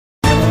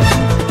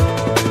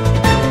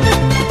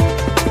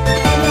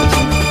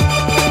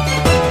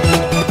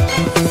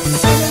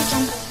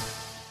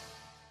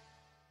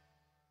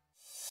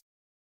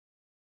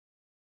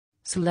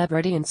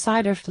Celebrity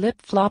insider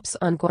flip-flops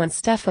on Gwen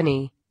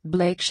Stefani,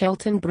 Blake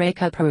Shelton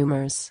breakup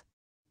rumors.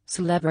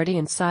 Celebrity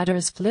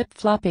insiders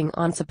flip-flopping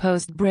on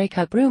supposed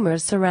breakup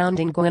rumors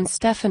surrounding Gwen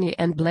Stefani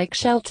and Blake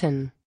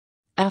Shelton.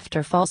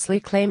 After falsely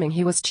claiming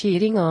he was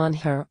cheating on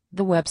her,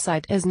 the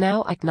website is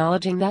now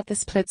acknowledging that the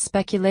split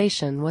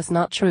speculation was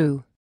not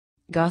true.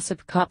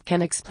 Gossip Cop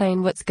can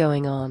explain what's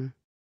going on.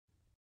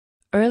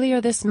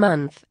 Earlier this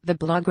month, the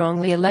blog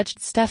wrongly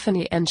alleged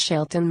Stefani and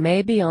Shelton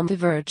may be on the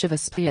verge of a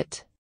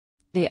split.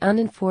 The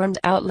uninformed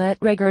outlet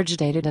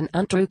regurgitated an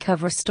untrue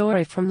cover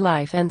story from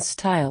Life and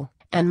Style,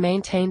 and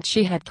maintained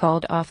she had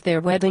called off their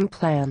wedding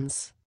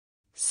plans.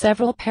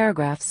 Several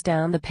paragraphs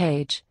down the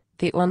page,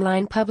 the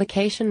online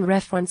publication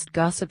referenced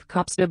Gossip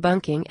Cop's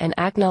debunking and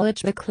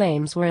acknowledged the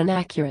claims were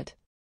inaccurate.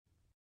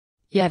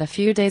 Yet a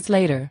few days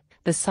later,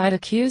 the site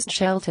accused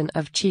Shelton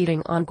of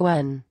cheating on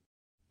Gwen.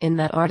 In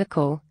that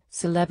article,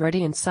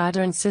 Celebrity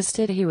Insider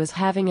insisted he was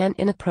having an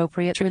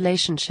inappropriate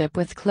relationship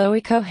with Chloe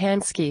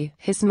Kohansky,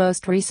 his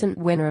most recent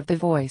winner of The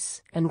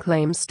Voice, and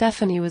claimed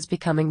Stefani was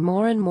becoming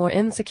more and more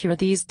insecure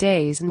these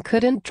days and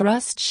couldn't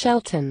trust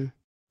Shelton.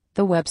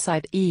 The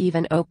website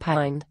even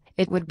opined,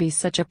 "It would be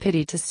such a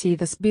pity to see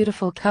this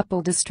beautiful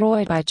couple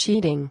destroyed by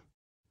cheating."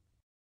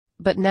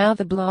 But now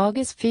the blog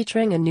is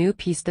featuring a new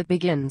piece that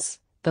begins,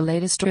 the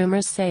latest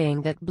rumors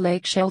saying that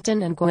Blake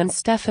Shelton and Gwen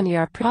Stefani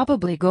are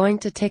probably going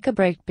to take a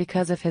break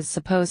because of his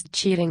supposed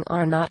cheating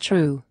are not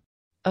true.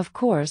 Of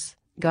course,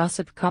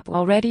 Gossip Cop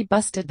already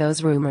busted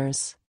those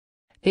rumors.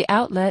 The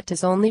outlet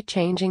is only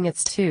changing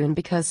its tune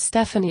because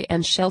Stefani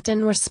and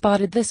Shelton were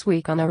spotted this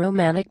week on a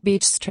romantic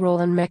beach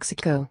stroll in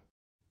Mexico.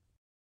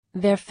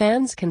 Their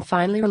fans can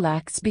finally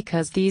relax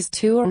because these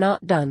two are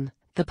not done,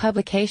 the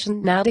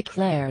publication now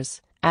declares,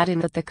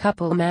 adding that the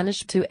couple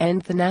managed to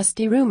end the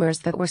nasty rumors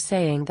that were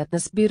saying that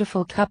this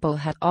beautiful couple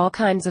had all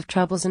kinds of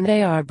troubles and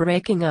they are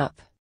breaking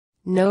up.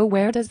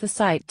 Nowhere does the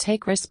site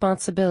take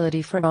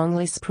responsibility for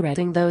wrongly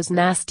spreading those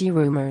nasty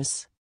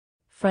rumors.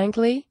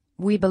 Frankly,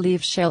 we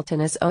believe Shelton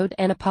is owed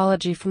an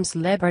apology from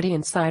Celebrity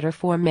Insider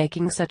for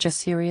making such a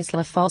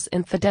seriously false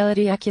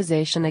infidelity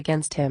accusation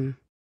against him.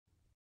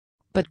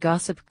 But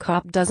Gossip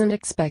Cop doesn't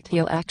expect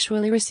he'll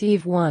actually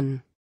receive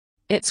one.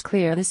 It's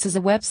clear this is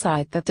a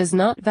website that does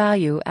not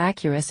value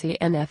accuracy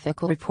and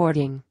ethical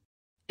reporting.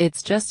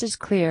 It's just as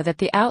clear that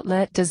the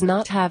outlet does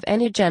not have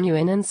any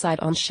genuine insight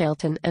on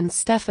Shelton and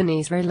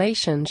Stefani's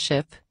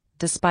relationship,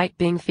 despite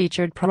being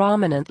featured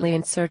prominently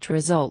in search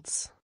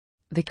results.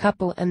 The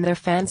couple and their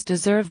fans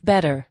deserve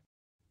better.